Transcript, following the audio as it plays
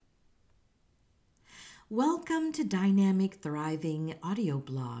Welcome to Dynamic Thriving Audio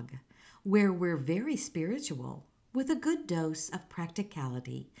Blog, where we're very spiritual with a good dose of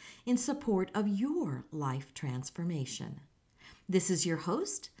practicality in support of your life transformation. This is your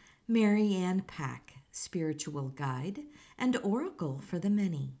host, Mary Ann Pack, spiritual guide and oracle for the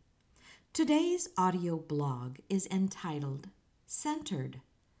many. Today's audio blog is entitled Centered,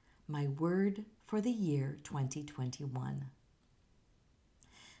 My Word for the Year 2021.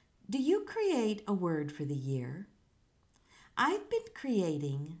 Do you create a word for the year? I've been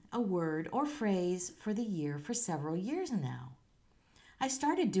creating a word or phrase for the year for several years now. I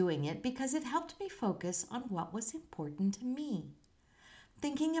started doing it because it helped me focus on what was important to me.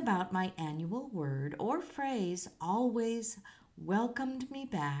 Thinking about my annual word or phrase always welcomed me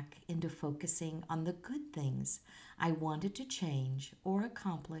back into focusing on the good things I wanted to change or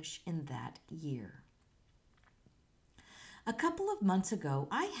accomplish in that year. A couple of months ago,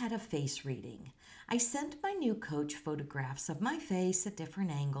 I had a face reading. I sent my new coach photographs of my face at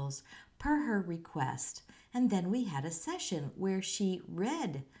different angles per her request, and then we had a session where she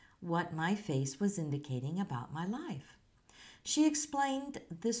read what my face was indicating about my life. She explained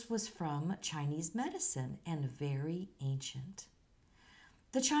this was from Chinese medicine and very ancient.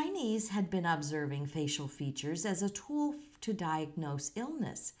 The Chinese had been observing facial features as a tool to diagnose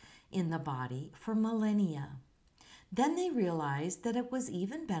illness in the body for millennia. Then they realized that it was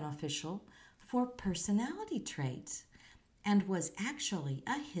even beneficial for personality traits and was actually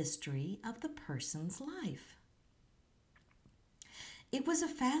a history of the person's life. It was a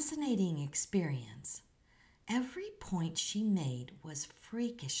fascinating experience. Every point she made was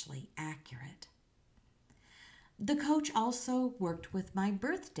freakishly accurate. The coach also worked with my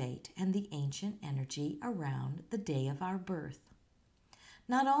birth date and the ancient energy around the day of our birth.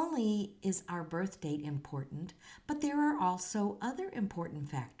 Not only is our birth date important, but there are also other important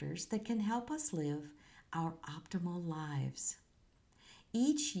factors that can help us live our optimal lives.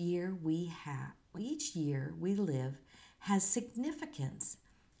 Each year we live has significance,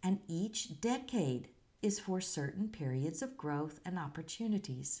 and each decade is for certain periods of growth and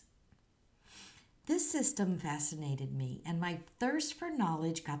opportunities. This system fascinated me, and my thirst for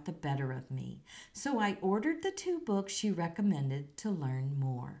knowledge got the better of me, so I ordered the 2 books she recommended to learn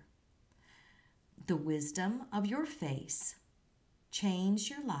more. The Wisdom of Your Face, Change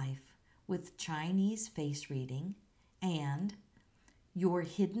Your Life with Chinese Face Reading, and Your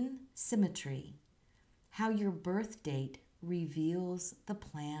Hidden Symmetry, How Your Birth Date Reveals the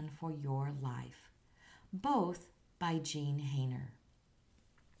Plan for Your Life, both by Jean Hainer.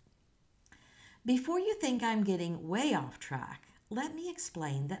 Before you think I'm getting way off track, let me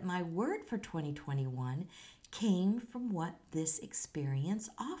explain that my word for 2021 came from what this experience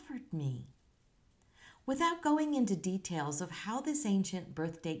offered me. Without going into details of how this ancient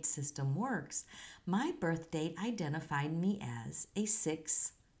birth date system works, my birth date identified me as a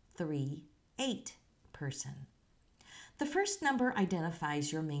 6-3-8 person. The first number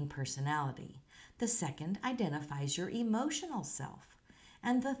identifies your main personality. The second identifies your emotional self.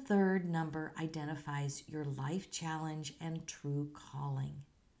 And the third number identifies your life challenge and true calling.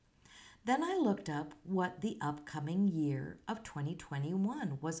 Then I looked up what the upcoming year of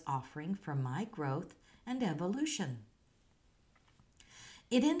 2021 was offering for my growth and evolution.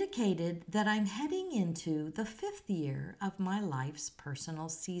 It indicated that I'm heading into the 5th year of my life's personal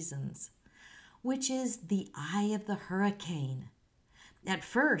seasons, which is the eye of the hurricane. At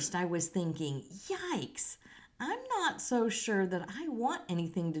first, I was thinking, yikes! I'm not so sure that I want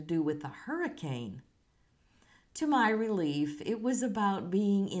anything to do with the hurricane. To my relief, it was about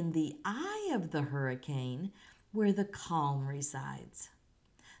being in the eye of the hurricane where the calm resides.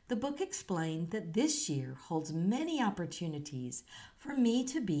 The book explained that this year holds many opportunities for me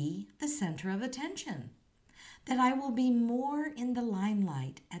to be the center of attention, that I will be more in the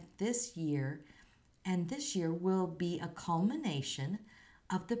limelight at this year, and this year will be a culmination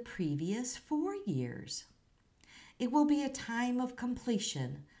of the previous 4 years. It will be a time of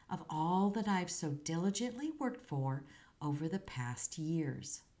completion of all that I've so diligently worked for over the past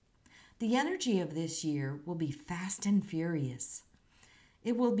years. The energy of this year will be fast and furious.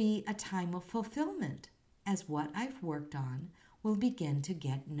 It will be a time of fulfillment, as what I've worked on will begin to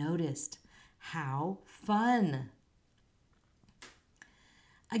get noticed. How fun!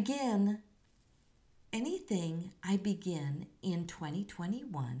 Again, anything I begin in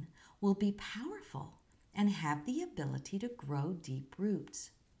 2021 will be powerful and have the ability to grow deep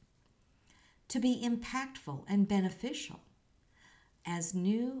roots, to be impactful and beneficial. As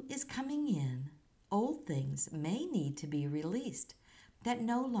new is coming in, old things may need to be released that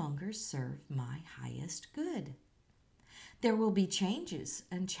no longer serve my highest good. There will be changes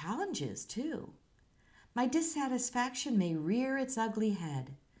and challenges too, My dissatisfaction may rear its ugly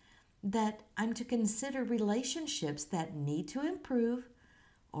head, that I'm to consider relationships that need to improve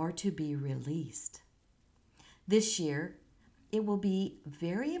or to be released. This year, it will be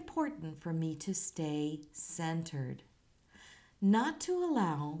very important for me to stay centered, not to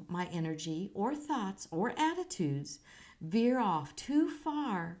allow my energy or thoughts or attitudes veer off too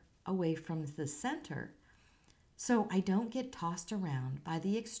far away from the center so I don't get tossed around by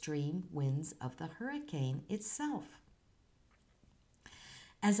the extreme winds of the hurricane itself.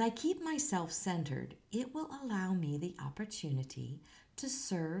 As I keep myself centered, it will allow me the opportunity to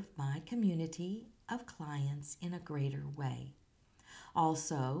serve my community of clients in a greater way.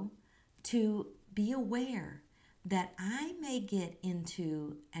 Also, to be aware that I may get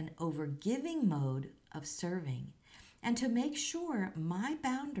into an overgiving mode of serving and to make sure my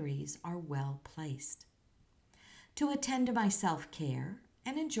boundaries are well placed. To attend to my self-care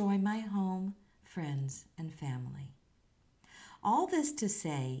and enjoy my home, friends, and family. All this to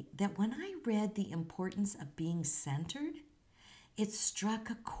say that when I read the importance of being centered, it struck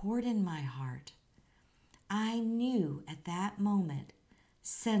a chord in my heart. I knew at that moment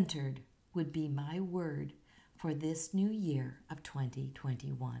centered would be my word for this new year of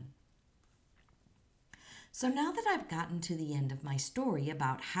 2021. So now that I've gotten to the end of my story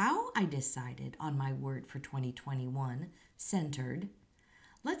about how I decided on my word for 2021, centered,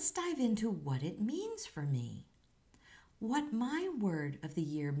 let's dive into what it means for me. What my word of the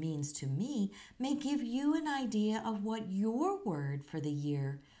year means to me may give you an idea of what your word for the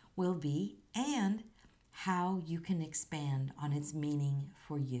year will be and how you can expand on its meaning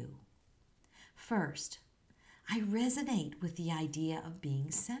for you. First, I resonate with the idea of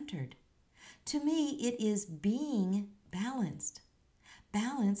being centered. To me, it is being balanced.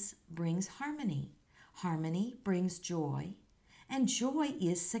 Balance brings harmony. Harmony brings joy, and joy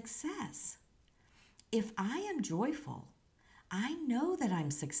is success. If I am joyful, I know that I'm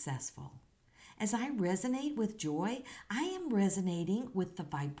successful. As I resonate with joy, I am resonating with the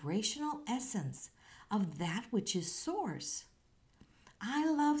vibrational essence of that which is source. I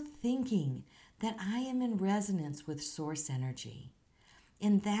love thinking that I am in resonance with source energy.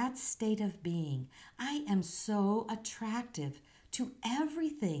 In that state of being, I am so attractive to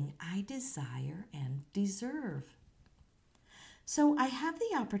everything I desire and deserve. So I have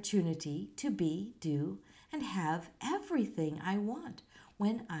the opportunity to be, do, and have everything I want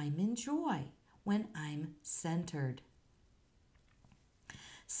when I'm in joy, when I'm centered.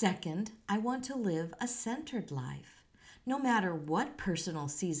 Second, I want to live a centered life, no matter what personal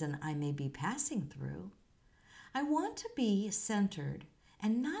season I may be passing through. I want to be centered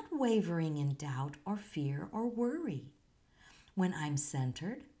and not wavering in doubt or fear or worry. When I'm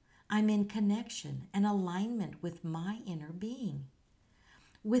centered, I'm in connection and alignment with my inner being.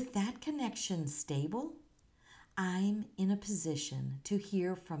 With that connection stable, I'm in a position to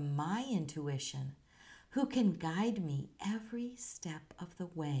hear from my intuition, who can guide me every step of the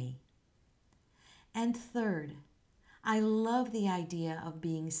way. And third, I love the idea of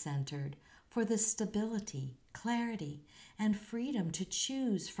being centered for the stability, clarity, and freedom to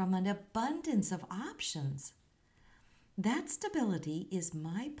choose from an abundance of options. That stability is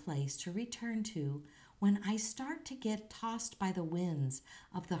my place to return to when I start to get tossed by the winds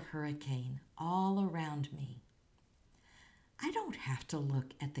of the hurricane all around me. I don't have to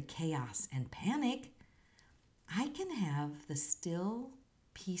look at the chaos and panic. I can have the still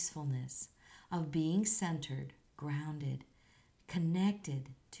peacefulness of being centered, grounded, connected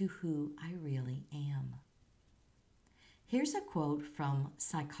to who I really am. Here's a quote from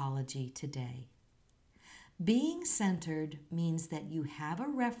Psychology Today. Being centered means that you have a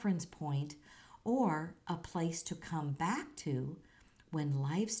reference point or a place to come back to when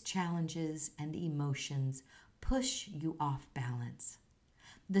life's challenges and emotions push you off balance.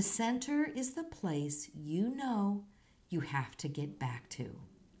 The center is the place you know you have to get back to.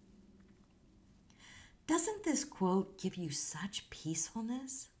 Doesn't this quote give you such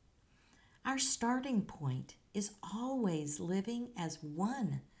peacefulness? Our starting point is always living as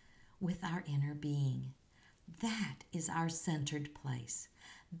one with our inner being. That is our centered place.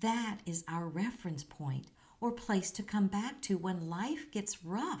 That is our reference point or place to come back to when life gets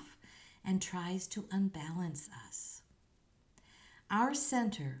rough and tries to unbalance us. Our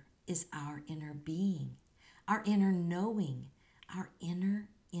center is our inner being, our inner knowing, our inner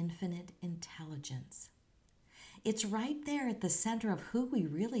infinite intelligence. It's right there at the center of who we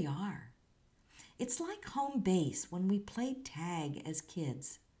really are. It's like home base when we played tag as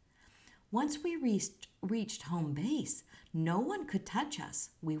kids. Once we reached home base, no one could touch us.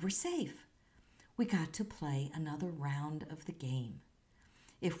 We were safe. We got to play another round of the game.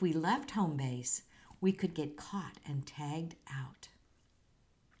 If we left home base, we could get caught and tagged out.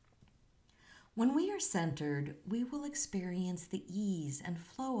 When we are centered, we will experience the ease and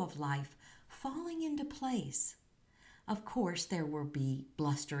flow of life falling into place. Of course, there will be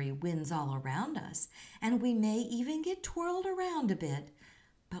blustery winds all around us, and we may even get twirled around a bit,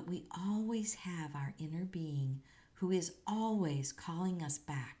 but we always have our inner being who is always calling us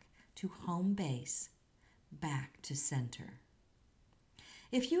back to home base, back to center.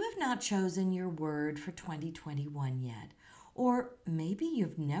 If you have not chosen your word for 2021 yet, or maybe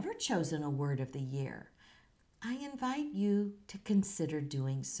you've never chosen a word of the year, I invite you to consider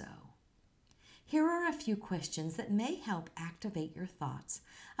doing so. Here are a few questions that may help activate your thoughts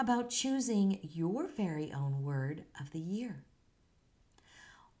about choosing your very own word of the year.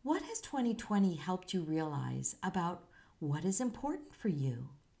 What has 2020 helped you realize about what is important for you?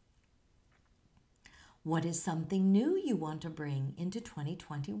 What is something new you want to bring into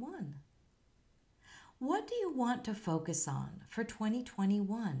 2021? What do you want to focus on for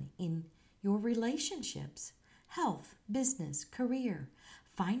 2021 in your relationships, health, business, career,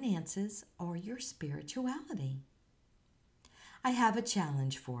 finances, or your spirituality? I have a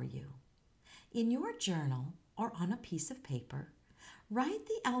challenge for you. In your journal or on a piece of paper, write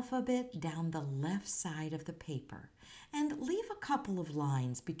the alphabet down the left side of the paper and leave a couple of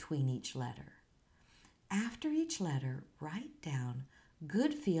lines between each letter. After each letter, write down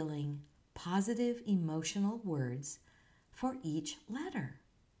good feeling, positive emotional words for each letter.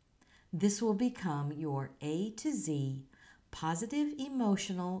 This will become your A to Z positive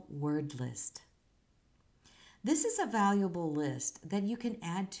emotional word list. This is a valuable list that you can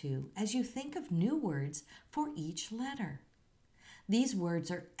add to as you think of new words for each letter. These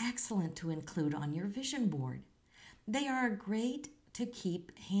words are excellent to include on your vision board. They are great to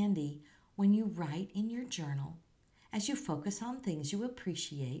keep handy when you write in your journal as you focus on things you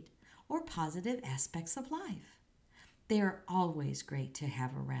appreciate or positive aspects of life. They are always great to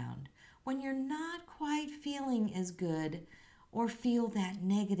have around when you're not quite feeling as good or feel that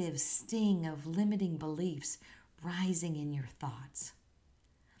negative sting of limiting beliefs rising in your thoughts.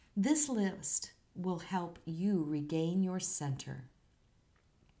 This list will help you regain your center.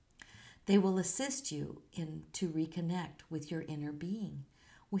 They will assist you to reconnect with your inner being,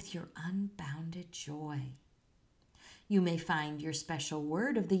 with your unbounded joy. You may find your special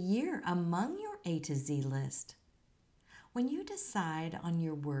word of the year among your A to Z list. When you decide on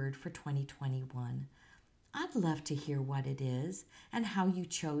your word for 2021, I'd love to hear what it is and how you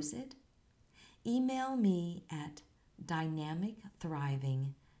chose it. Email me at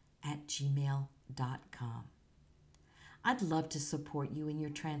dynamicthriving@gmail.com. I'd love to support you in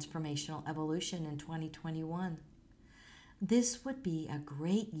your transformational evolution in 2021. This would be a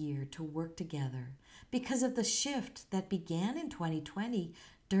great year to work together because of the shift that began in 2020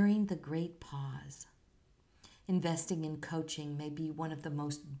 during the Great Pause. Investing in coaching may be one of the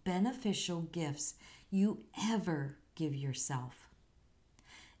most beneficial gifts you ever give yourself.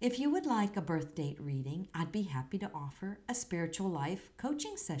 If you would like a birth date reading, I'd be happy to offer a spiritual life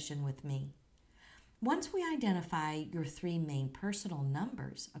coaching session with me. Once we identify your 3 main personal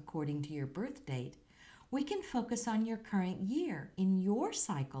numbers according to your birth date, we can focus on your current year in your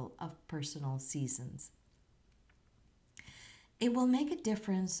cycle of personal seasons. It will make a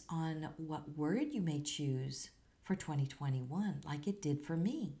difference on what word you may choose for 2021, like it did for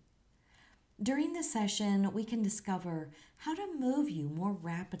me. During the session, we can discover how to move you more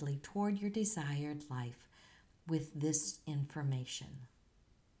rapidly toward your desired life with this information.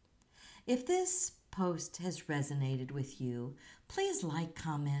 If this post has resonated with you, please like,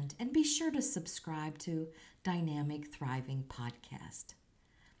 comment, and be sure to subscribe to Dynamic Thriving Podcast.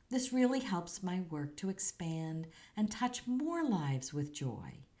 This really helps my work to expand and touch more lives with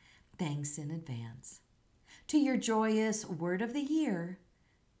joy. Thanks in advance. To your joyous word of the year,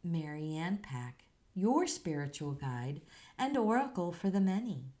 Mary Ann Pack, your spiritual guide and oracle for the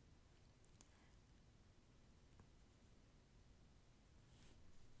many.